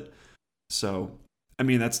little bit. So, I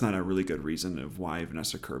mean, that's not a really good reason of why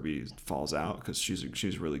Vanessa Kirby falls out, because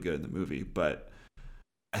she's really good in the movie. But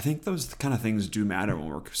I think those kind of things do matter when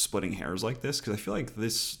we're splitting hairs like this, because I feel like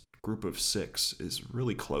this group of 6 is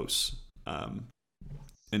really close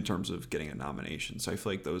in terms of getting a nomination. So I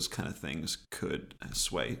feel like those kind of things could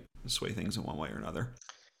sway things in one way or another.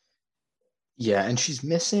 Yeah, and she's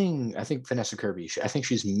missing, I think Vanessa Kirby, I think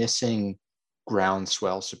she's missing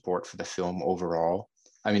groundswell support for the film overall.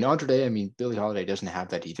 I mean, Andre, I mean, Billie Holiday doesn't have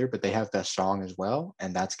that either, but they have Best Song as well,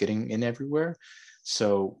 and that's getting in everywhere.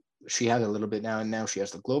 So she has a little bit now, and now she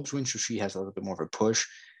has the Globes win, so she has a little bit more of a push.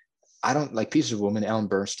 I don't like Pieces of Woman. Ellen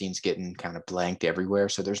Bernstein's getting kind of blanked everywhere,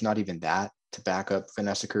 so there's not even that to back up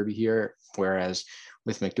Vanessa Kirby here. Whereas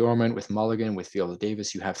with McDormand, with Mulligan, with Viola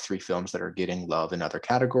Davis, you have 3 films that are getting love in other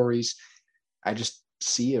categories. I just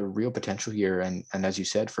see a real potential here, and as you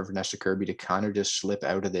said, for Vanessa Kirby to kind of just slip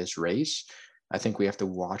out of this race. I think we have to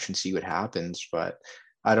watch and see what happens, but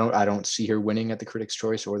I don't see her winning at the Critics'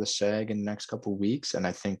 Choice or the SAG in the next couple of weeks. And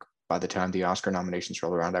I think by the time the Oscar nominations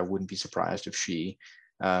roll around, I wouldn't be surprised if she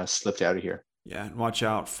slipped out of here. Yeah, and watch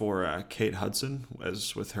out for Kate Hudson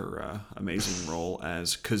as with her amazing role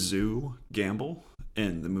as Kazoo Gamble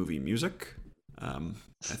in the movie Music.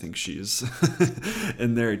 I think she's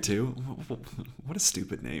in there too. What a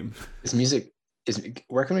stupid name. Is music is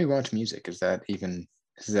Where can we watch music? Is that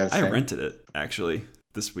a I thing? rented it actually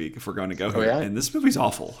this week if we're going to go Oh here, yeah. and this movie's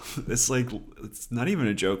awful. It's not even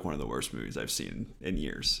a joke. One of the worst movies I've seen in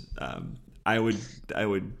years. I would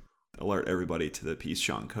alert everybody to the piece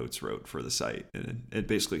Sean Coates wrote for the site, and it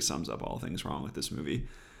basically sums up all things wrong with this movie.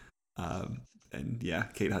 And yeah,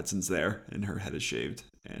 Kate Hudson's there, and her head is shaved,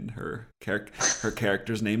 and her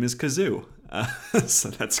character's name is Kazoo. So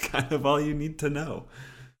that's kind of all you need to know.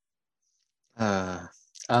 Uh,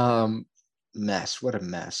 um, Mess. What a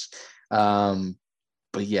mess. Um,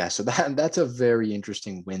 but yeah, so that's a very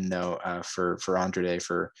interesting win though, for Andrade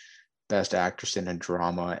for Best Actress in a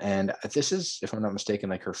Drama, and this is, if I'm not mistaken,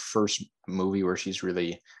 like her first movie where she's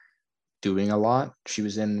really doing a lot. She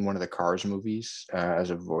was in one of the Cars movies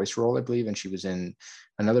as a voice role, I believe, and she was in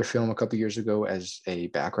another film a couple years ago as a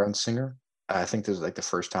background singer. I think this is like the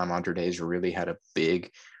first time Andre's really had a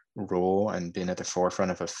big role and been at the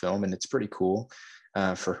forefront of a film, and it's pretty cool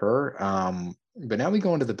for her. But now we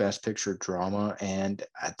go into the Best Picture drama, and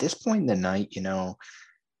at this point in the night,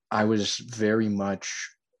 I was very much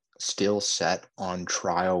still set on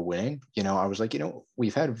Trial winning. I was like,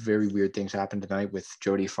 we've had very weird things happen tonight with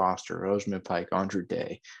Jodie Foster, Rosamund Pike, Andrew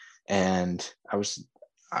Day, and I was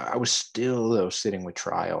still though sitting with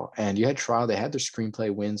Trial. And you had Trial; they had their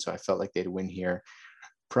screenplay win, so I felt like they'd win here.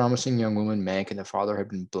 Promising Young Woman, Mank, and The Father have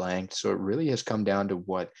been blanked, so it really has come down to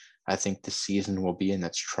what I think the season will be, and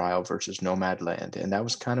that's Trial versus Nomadland, and that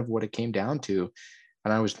was kind of what it came down to.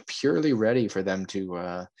 And I was purely ready for them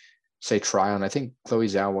to say Trial, and I think Chloe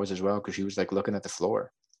Zhao was as well, because she was like looking at the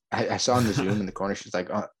floor. I saw in the Zoom in the corner, she's like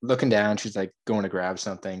looking down, she's like going to grab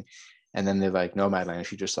something, and then they're like Nomadland.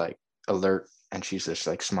 She just like alert, and she's just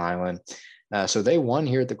like smiling. So they won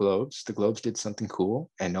here at the Globes. The Globes did something cool,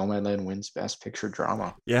 and Nomadland wins Best Picture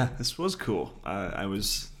Drama. Yeah, this was cool. I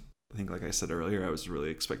think, like I said earlier, I was really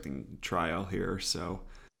expecting Trial here, so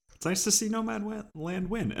it's nice to see Nomadland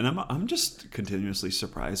win. And I'm just continuously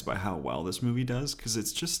surprised by how well this movie does, because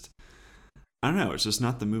it's just, I don't know, it's just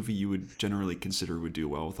not the movie you would generally consider would do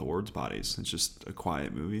well with awards bodies. It's just a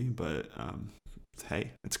quiet movie, but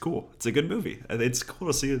hey, it's cool. It's a good movie. It's cool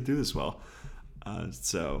to see it do this well. It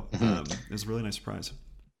was a really nice surprise.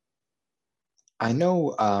 I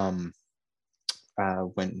know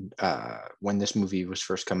when this movie was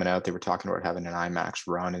first coming out, they were talking about having an IMAX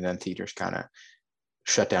run, and then theaters kind of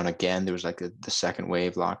shut down again. There was like the second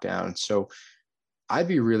wave lockdown. So I'd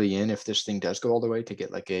be really in if this thing does go all the way to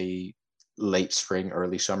get like late spring,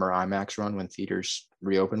 early summer IMAX run when theaters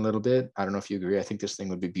reopen a little bit. I don't know if you agree. I think this thing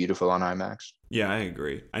would be beautiful on IMAX. Yeah, I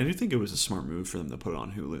agree. I do think it was a smart move for them to put it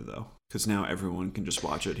on Hulu though, because now everyone can just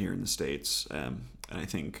watch it here in the states. And I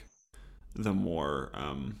think the more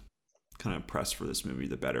kind of press for this movie,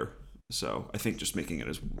 the better. So I think just making it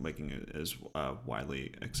as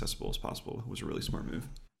widely accessible as possible was a really smart move.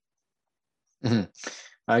 Mhm.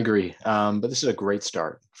 I agree. But this is a great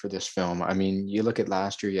start for this film. I mean, you look at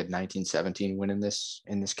last year, you had 1917 win in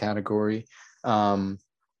this category. Um,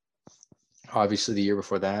 Obviously, the year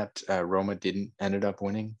before that, Roma didn't ended up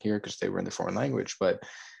winning here because they were in the foreign language. But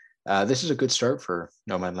this is a good start for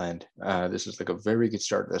Nomadland. This is like a very good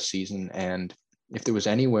start to the season. And if there was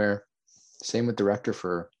anywhere, same with director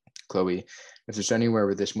for Chloe, if there's anywhere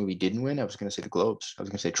where this movie didn't win, I was going to say the Globes. I was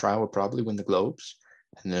going to say Trial would probably win the Globes,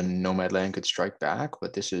 and then Nomadland could strike back.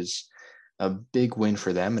 But this is a big win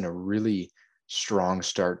for them and a really strong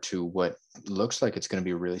start to what looks like it's going to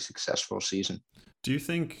be a really successful season. Do you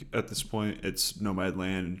think at this point it's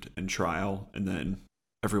Nomadland and Trial, and then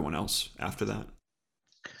everyone else after that?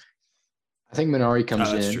 I think Minari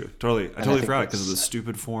comes That's in. true. Totally, I And totally think forgot because of the that's,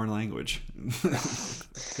 stupid foreign language.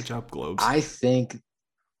 Good job, Globes. I think,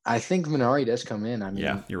 I think Minari does come in. I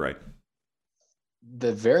Yeah, mean, you're right.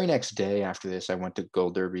 the very next day after this, I went to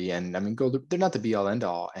Gold Derby, and I mean, they're not the be all end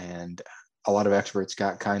all, and a lot of experts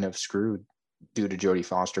got kind of screwed due to Jodie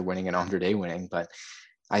Foster winning and Andre Day winning. But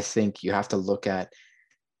I think you have to look at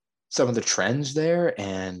some of the trends there,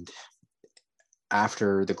 and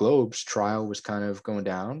after the Globes, Trial was kind of going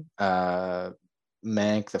down.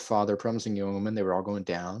 Mank, The Father, Promising Young Woman, they were all going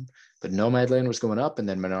down, but Nomadland was going up, and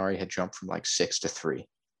then Minari had jumped from like 6 to 3.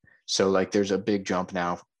 So like there's a big jump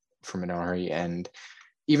now for Minari, and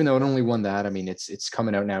even though it only won that, I mean it's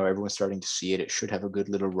coming out now. Everyone's starting to see it. It should have a good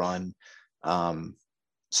little run. Um,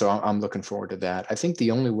 so I'm looking forward to that. I think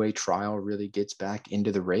the only way Trial really gets back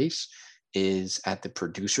into the race is at the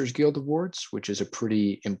Producers Guild Awards, which is a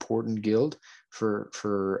pretty important guild for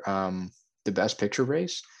the Best Picture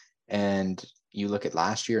race. And you look at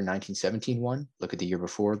last year, 1917 won. Look at the year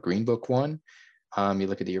before, Green Book won. You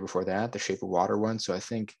look at the year before that, The Shape of Water won. So I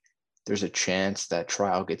think there's a chance that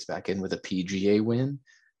Trial gets back in with a PGA win.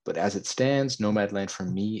 But as it stands, Nomadland for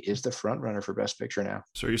me is the front runner for Best Picture now.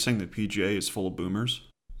 So are you saying the PGA is full of boomers?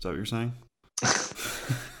 Is that what you're saying?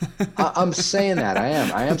 I'm saying that.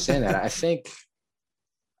 I am saying that. I think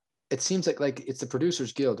it seems like it's the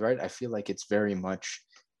Producers Guild, right? I feel like it's very much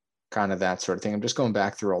kind of that sort of thing. I'm just going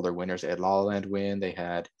back through all their winners. They had La La Land win. They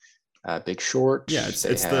had Big Short. Yeah, They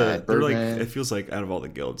had they're like, Birdman. it feels like out of all the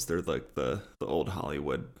guilds, they're like the old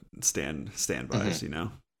Hollywood standbys, Mhm. you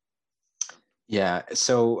know? Yeah.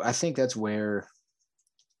 So I think that's where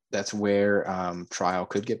Trial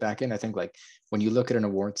could get back in. I think like when you look at an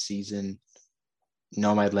award season,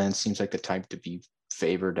 Nomadland seems like the type to be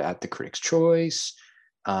favored at the Critics' Choice.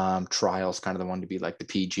 Trial's kind of the one to be like the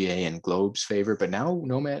PGA and Globes favorite, but now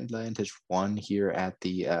Nomadland has won here at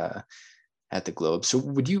the Globe. So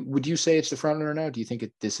would you say it's the front runner now? Do you think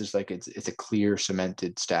this is like it's a clear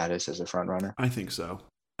cemented status as a front runner? I think so.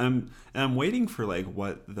 I'm waiting for like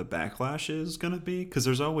what the backlash is gonna be because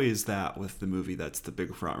there's always that with the movie that's the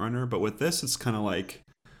big front runner, but with this it's kind of like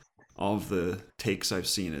all of the takes I've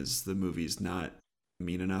seen is the movie's not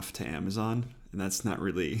mean enough to Amazon, and that's not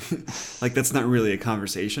really that's not really a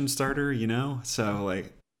conversation starter, you know. So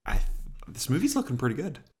like I this movie's looking pretty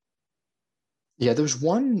good. Yeah, there was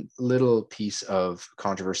one little piece of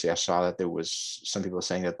controversy I saw that there was some people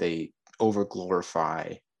saying that they over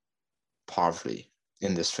glorify poverty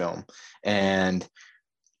in this film. And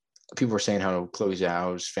people were saying how Chloe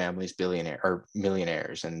Zhao's family's billionaire or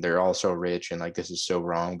millionaires and they're all so rich and like this is so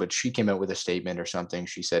wrong. But she came out with a statement or something.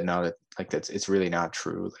 She said, no, that like that's it's really not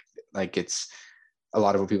true. Like it's a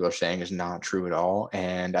lot of what people are saying is not true at all.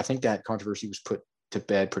 And I think that controversy was put to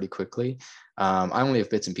bed pretty quickly. I only have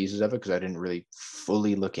bits and pieces of it because I didn't really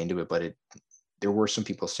fully look into it, but there were some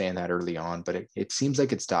people saying that early on, but it seems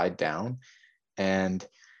like it's died down. And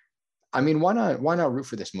I mean, why not root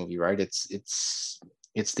for this movie, right? It's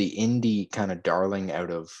the indie kind of darling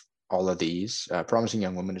out of all of these. Promising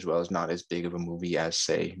Young Woman as well is not as big of a movie as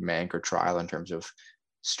say Mank or Trial in terms of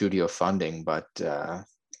studio funding, but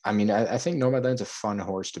I mean, I think Nomadland's a fun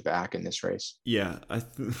horse to back in this race. Yeah,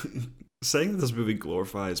 saying that this movie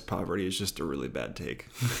glorifies poverty is just a really bad take.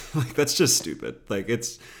 Like that's just stupid. Like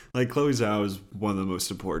it's like Chloe Zhao is one of the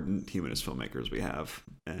most important humanist filmmakers we have,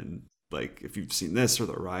 and like if you've seen this or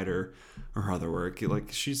The Rider or her other work,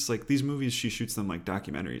 like she's like these movies she shoots them like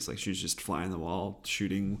documentaries. Like she's just flying the wall,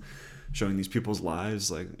 shooting, showing these people's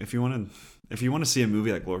lives. Like if you want to see a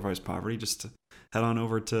movie that glorifies poverty, just head on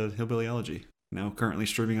over to Hillbilly Elegy. now currently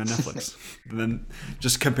streaming on Netflix. And then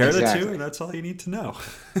just compare Exactly. the two, and that's all you need to know.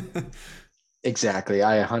 Exactly.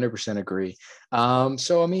 I 100% agree.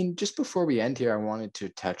 So, I mean, just before we end here, I wanted to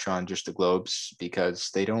touch on just the Globes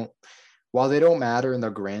because while they don't matter in the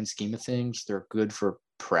grand scheme of things, they're good for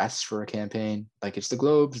press for a campaign. Like it's the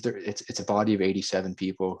Globes, it's a body of 87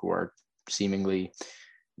 people who are seemingly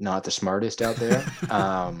not the smartest out there.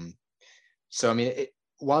 So, I mean,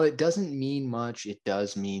 while it doesn't mean much, it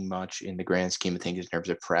does mean much in the grand scheme of things in terms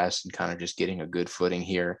of press and kind of just getting a good footing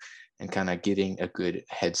here and kind of getting a good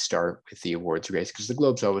head start with the awards race because the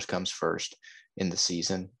Globes always comes first in the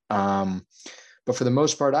season. But for the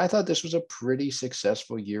most part, I thought this was a pretty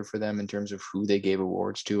successful year for them in terms of who they gave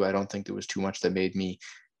awards to. I don't think there was too much that made me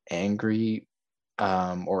angry,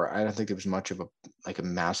 or I don't think there was much of a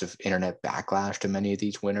massive internet backlash to many of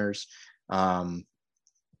these winners.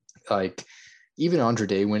 Like even Andra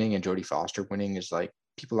Day winning and Jodie Foster winning is like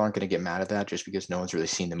people aren't going to get mad at that just because no one's really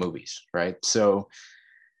seen the movies, right? So,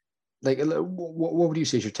 like, what would you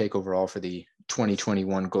say is your take overall for the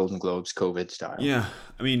 2021 Golden Globes COVID style? Yeah,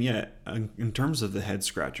 I mean, yeah, in terms of the head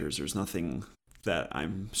scratchers, there's nothing that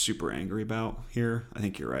I'm super angry about here. I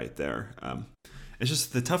think you're right there. It's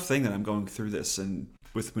just the tough thing that I'm going through this, and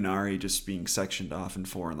with Minari just being sectioned off in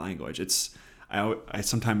foreign language, I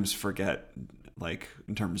sometimes forget, like,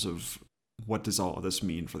 in terms of what does all of this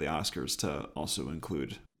mean for the Oscars to also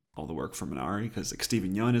include all the work from Minari, because like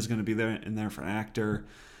Stephen Yeun is going to be there in there for an actor.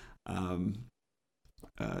 Um,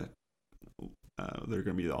 uh, there are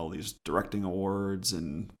going to be all these directing awards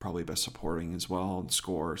and probably best supporting as well and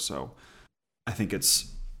score. So I think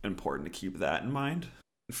it's important to keep that in mind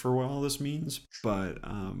for what all this means. But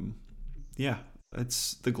yeah,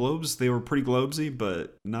 it's the Globes. They were pretty Globesy,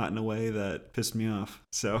 but not in a way that pissed me off.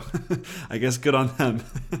 So I guess good on them.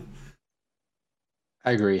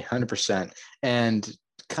 I agree, 100%. And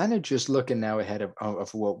kind of just looking now ahead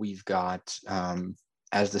of what we've got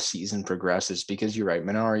as the season progresses, because you're right,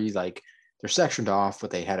 Minari, like they're sectioned off, but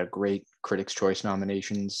they had a great Critics' Choice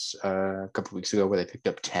nominations a couple of weeks ago where they picked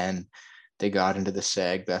up 10. They got into the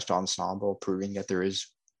SAG Best Ensemble, proving that there is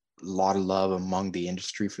a lot of love among the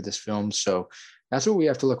industry for this film. So that's what we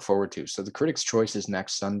have to look forward to. So the Critics' Choice is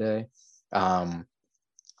next Sunday. And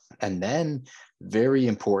then very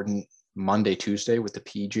important Monday, Tuesday with the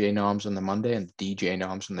PGA noms on the Monday and the DJ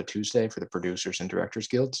noms on the Tuesday for the producers and directors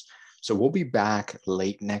guilds. So we'll be back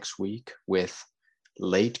late next week with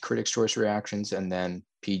late Critics' Choice reactions and then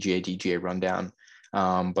PGA DJ rundown.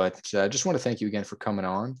 But I just want to thank you again for coming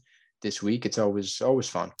on this week. It's always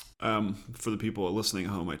fun. For the people listening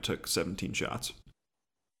at home, I took 17 shots.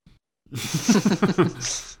 a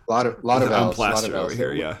lot of I'm L's, plastered over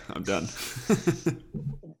here. Yeah, I'm done.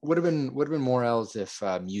 would have been more L's if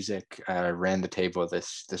music ran the table of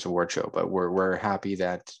this award show, but we're happy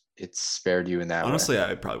that it's spared you in that Honestly, way.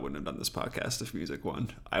 I probably wouldn't have done this podcast if music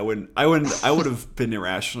won. I would have been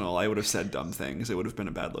irrational. I would have said dumb things. It would have been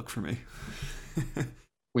a bad look for me.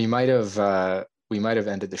 We might have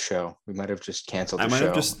ended the show. We might have just canceled I the might show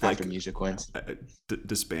have just after like music wins.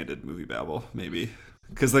 disbanded Movie Babble, maybe.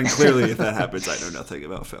 Because then clearly, if that happens, I know nothing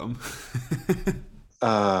about film.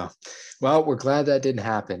 Well, we're glad that didn't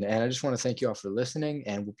happen. And I just want to thank you all for listening.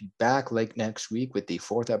 And we'll be back late next week with the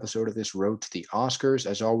 4th episode of this Road to the Oscars.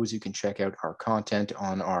 As always, you can check out our content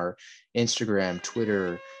on our Instagram,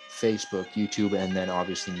 Twitter, Facebook, YouTube, and then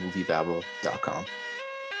obviously moviebabble.com.